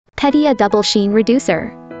Pedia Double Sheen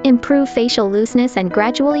Reducer. Improve facial looseness and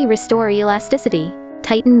gradually restore elasticity.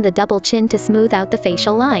 Tighten the double chin to smooth out the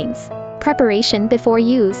facial lines. Preparation before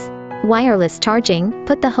use. Wireless charging.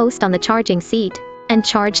 Put the host on the charging seat and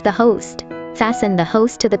charge the host. Fasten the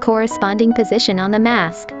host to the corresponding position on the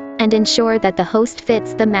mask and ensure that the host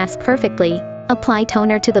fits the mask perfectly. Apply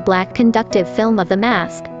toner to the black conductive film of the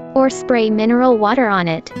mask or spray mineral water on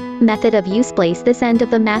it. Method of use: place this end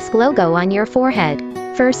of the mask logo on your forehead.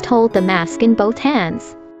 First, hold the mask in both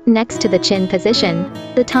hands. Next to the chin position,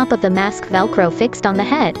 the top of the mask Velcro fixed on the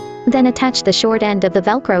head. Then attach the short end of the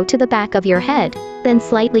Velcro to the back of your head. Then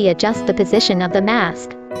slightly adjust the position of the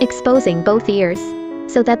mask, exposing both ears,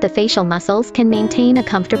 so that the facial muscles can maintain a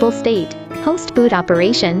comfortable state. Host boot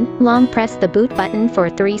operation. Long press the boot button for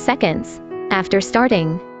 3 seconds. After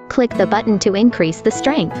starting, click the button to increase the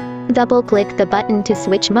strength. Double-click the button to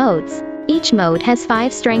switch modes. Each mode has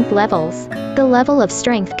 5 strength levels. The level of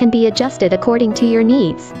strength can be adjusted according to your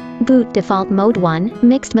needs. Boot default mode 1,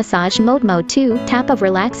 mixed massage mode 2, tap of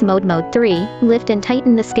relax mode 3, lift and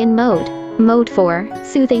tighten the skin mode 4,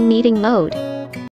 soothing kneading mode